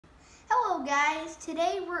Hello guys,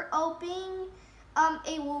 today we're opening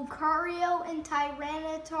a Lucario and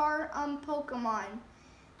Tyranitar Pokemon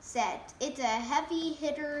set. It's a heavy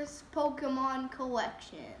hitters Pokemon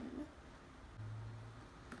collection.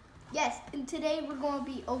 Yes, and today we're going to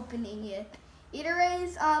be opening it.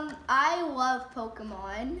 Anyways, I love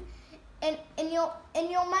Pokemon, and you'll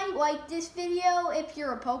might like this video if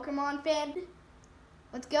you're a Pokemon fan.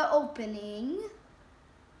 Let's go opening.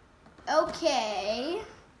 Okay.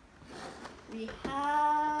 We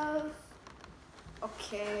have,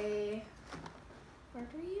 okay, where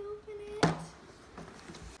do you open it?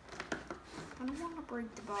 I don't want to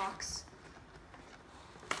break the box.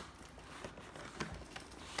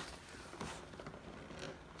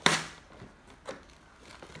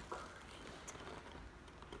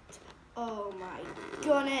 Oh my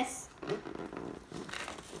goodness.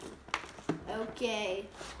 Okay.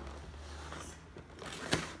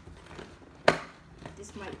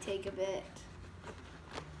 This might take a bit.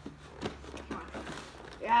 Come on.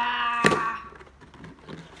 Ah!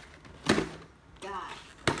 God.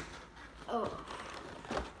 Oh.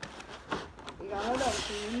 We got it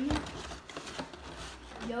open.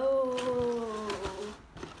 Yo.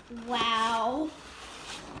 Wow.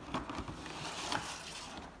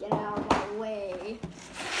 Get out of my way.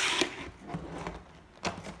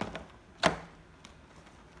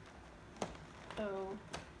 Oh.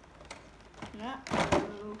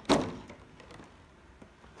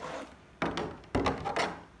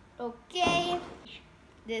 Okay,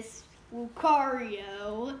 this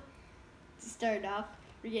Lucario. To start off,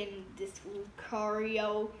 we're getting this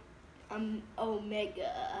Lucario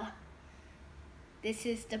Omega. This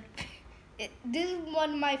is this is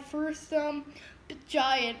one of my first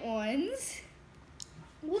giant ones.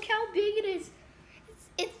 Look how big it is.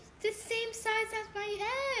 It's the same size as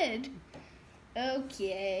my head.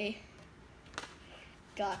 Okay.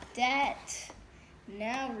 Got that.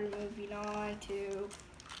 Now we're moving on to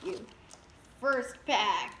you. First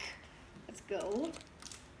pack. Let's go.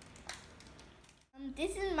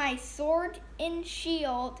 This is my Sword and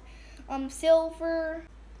Shield Silver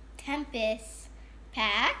Tempest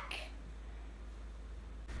pack.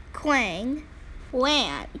 Clang,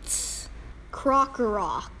 Lance,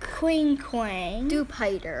 Krokorok, Quang,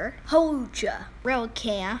 Dupiter, Hoja,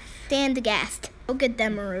 Relicanth, Sandagast,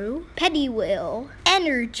 Ogademaru, Pettywill,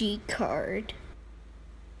 Energy Card.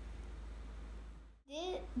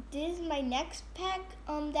 This is my next pack,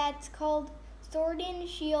 that's called Sword and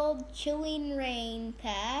Shield Chilling Rain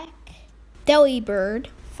pack. Delibird,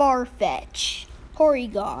 Farfetch,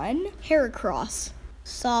 Porygon, Heracross,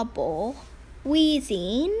 Sobble,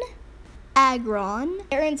 Weezing, Aggron,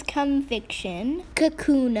 Aaron's Conviction,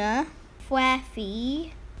 Kakuna,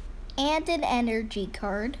 Flaffy, and an energy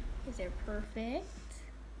card. Is it perfect?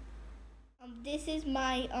 This is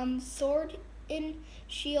my Sword and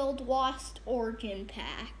Shield Lost Origin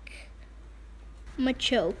pack.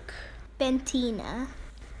 Machoke, Bentina,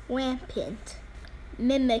 Lampent,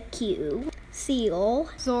 Mimikyu, Seal,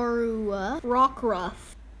 Zorua,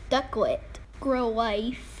 Rockruff, Ducklet,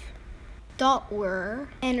 Growlife, Dottler,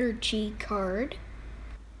 Energy card.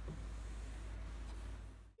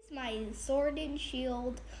 This is my Sword and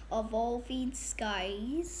Shield Evolving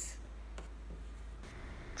Skies.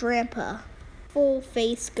 Drampa, Full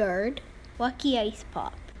Face Guard, Lucky Ice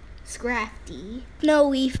Pop, Scrafty,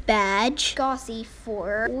 Snowleaf Badge,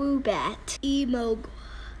 Gossifleur, Woobat, Emogla,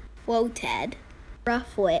 Woted,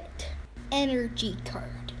 Rufflet, Energy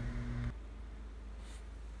card.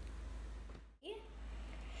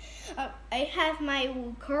 I have my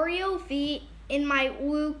Lucario V in my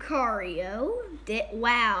Lucario.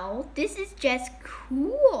 Wow, this is just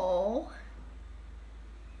cool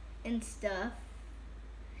and stuff.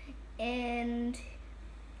 And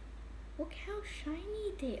look how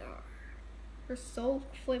shiny they are. They're so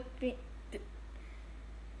flipping.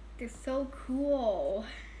 They're so cool.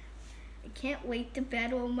 I can't wait to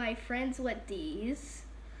battle my friends with these.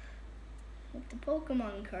 With the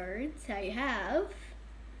Pokemon cards I have.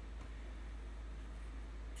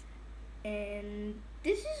 And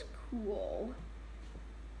this is cool.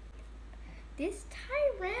 This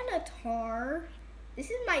Tyranitar.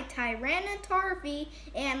 This is my Tyranitar V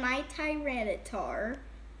and my Tyranitar.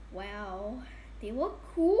 Wow, they look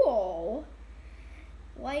cool.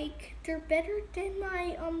 Like, they're better than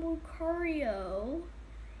my Lucario.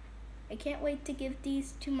 I can't wait to give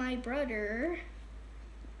these to my brother.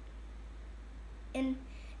 And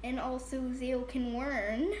also Zeo can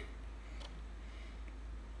learn.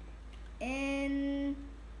 And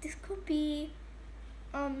this could be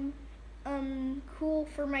cool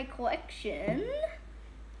for my collection.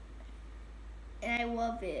 And I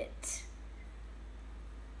love it.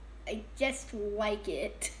 I just like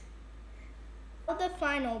it. The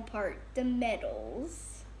final part, the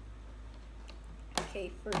medals.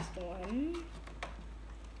 Okay, first one.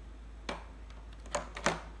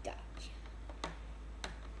 Gotcha.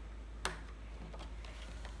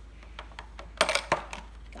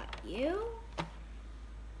 Got you.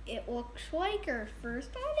 It looks like our first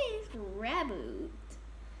one is Raboot.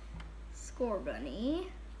 Score Bunny.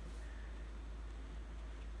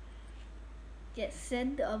 Just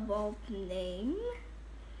said the evolved name.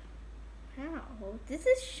 Wow, this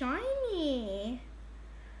is shiny.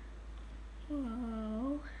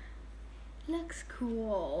 Whoa, looks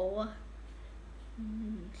cool.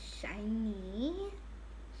 Shiny.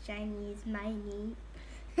 Shiny is mine.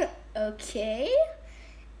 Okay.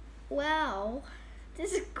 Wow,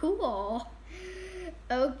 this is cool.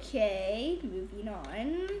 Okay, moving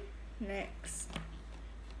on. Next.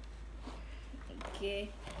 Okay.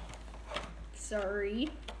 Sorry.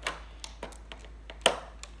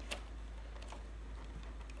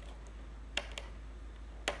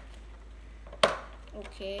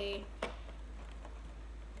 Okay.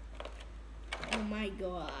 Oh my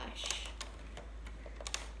gosh.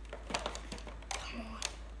 Come on.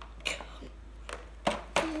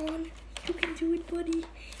 Come on. You can do it, buddy. You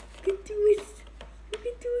can do it. You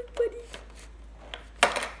can do it, buddy.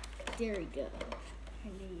 There we go. I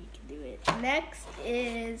knew you can do it. Next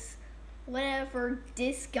is whatever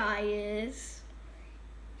this guy is.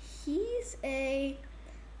 He's a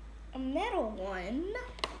metal one.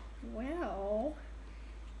 Wow.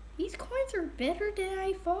 These coins are better than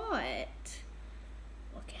I thought.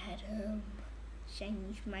 Look at him.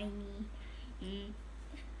 Shiny, shiny.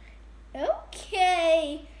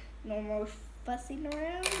 Okay. No more fussing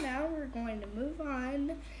around. Now we're going to move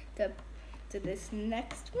on to this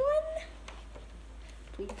next one.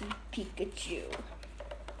 Please be Pikachu.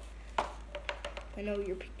 I know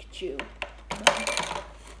you're Pikachu.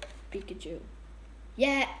 Pikachu.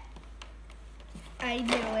 Yeah. I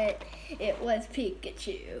knew it. It was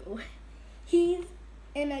Pikachu. He's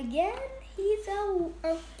a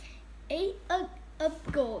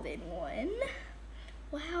golden one.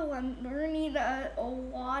 Wow, I'm learning a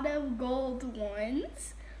lot of gold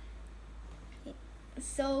ones.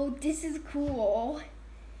 So this is cool.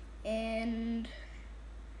 And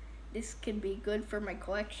this could be good for my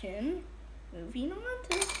collection. Moving on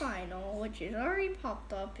to the final, which is already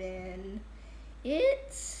popped up in.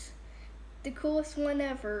 It's the coolest one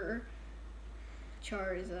ever,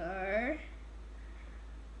 Charizard.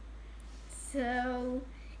 So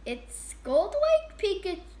it's gold like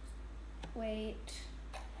Pikachu. Wait.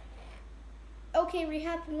 Okay, we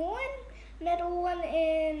have one metal one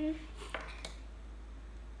in.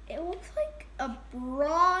 It looks like a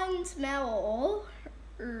bronze medal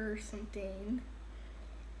or something.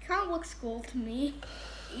 Kind of looks gold to me.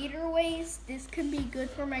 Either ways, this can be good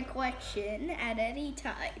for my collection at any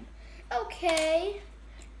time. Okay.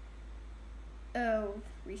 Oh,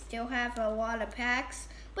 we still have a lot of packs,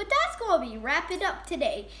 but that's going to be wrap it up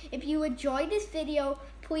today. If you enjoyed this video,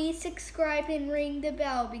 please subscribe and ring the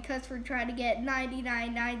bell because we're trying to get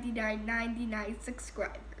 99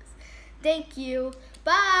 subscribers. Thank you.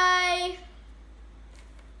 Bye.